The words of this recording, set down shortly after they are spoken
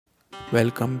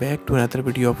Welcome back to another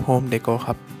video of Home Decor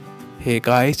Hub. Hey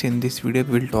guys, in this video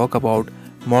we'll talk about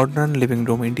modern living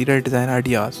room interior design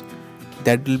ideas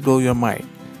that will blow your mind.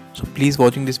 So please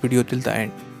watching this video till the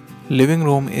end. Living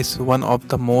room is one of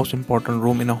the most important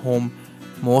room in a home.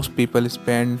 Most people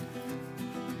spend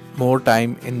more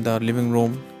time in the living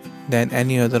room than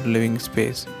any other living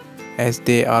space as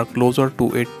they are closer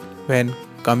to it when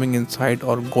coming inside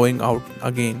or going out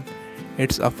again.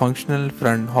 It's a functional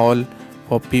front hall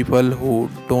for people who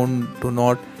do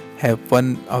not have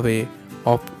one away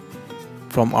of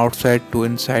from outside to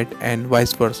inside and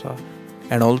vice versa,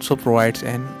 and also provides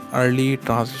an early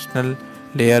transitional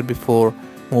layer before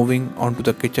moving on to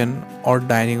the kitchen or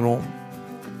dining room.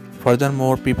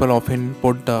 Furthermore, people often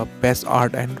put the best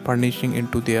art and furnishing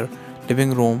into their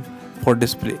living room for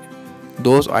display.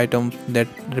 Those items that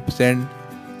represent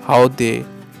how they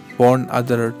want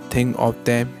others think of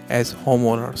them as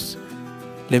homeowners.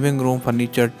 Living room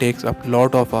furniture takes up a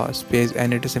lot of space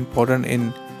and it is important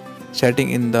in setting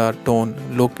in the tone,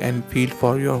 look and feel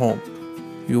for your home.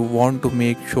 You want to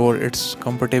make sure it's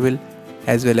comfortable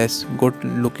as well as good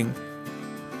looking.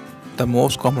 The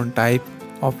most common type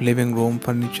of living room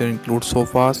furniture includes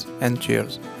sofas and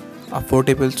chairs.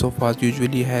 Affordable sofas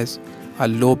usually has a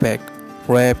low back,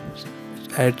 wrap,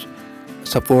 edge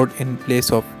support in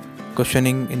place of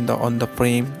cushioning on the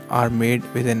frame are made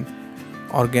with an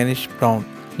organic brown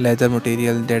leather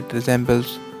material that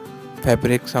resembles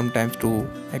fabric sometimes to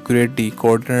accurate the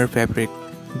coordinate fabric.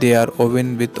 They are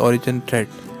woven with origin thread,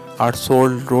 are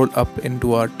sold rolled up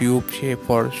into a tube shape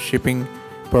for shipping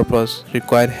purpose,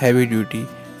 require heavy duty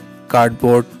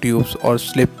cardboard tubes or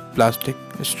slip plastic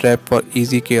strap for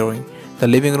easy carrying. The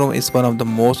living room is one of the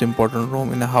most important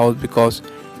rooms in a house because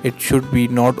it should be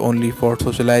not only for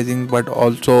socializing but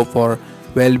also for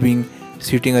well-being.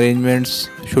 Seating arrangements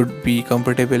should be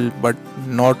comfortable but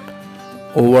not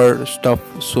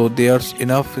overstuffed so there's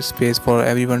enough space for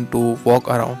everyone to walk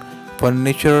around.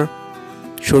 Furniture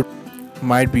should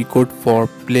might be good for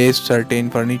place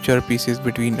certain furniture pieces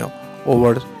between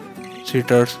over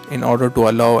sitters in order to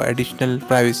allow additional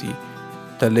privacy.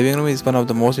 The living room is one of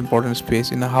the most important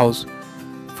space in a house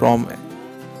from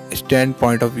a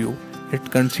standpoint of view.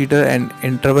 It consider an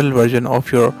integral version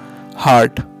of your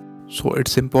heart. So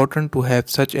it's important to have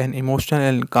such an emotional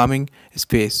and calming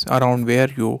space around where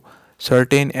you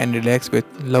certain and relax with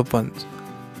loved ones.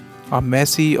 A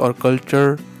messy or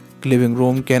cultured living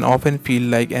room can often feel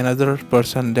like another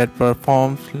person that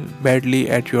performs badly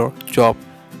at your job,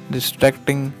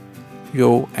 distracting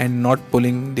you and not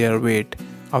pulling their weight.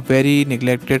 A very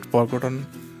neglected, forgotten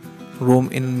room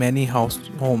in many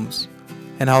homes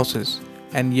and houses.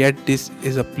 And yet this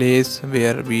is a place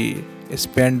where we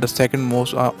spend the second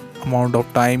most amount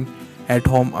of time at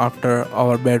home after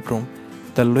our bedroom.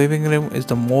 The living room is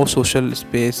the most social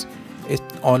space in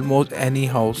almost any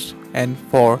house, and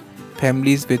for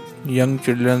families with young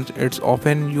children it's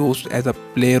often used as a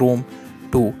playroom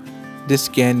too. This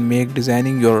can make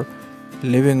designing your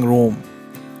living room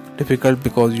difficult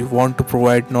because you want to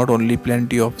provide not only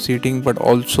plenty of seating but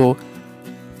also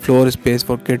floor space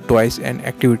for kid toys and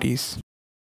activities.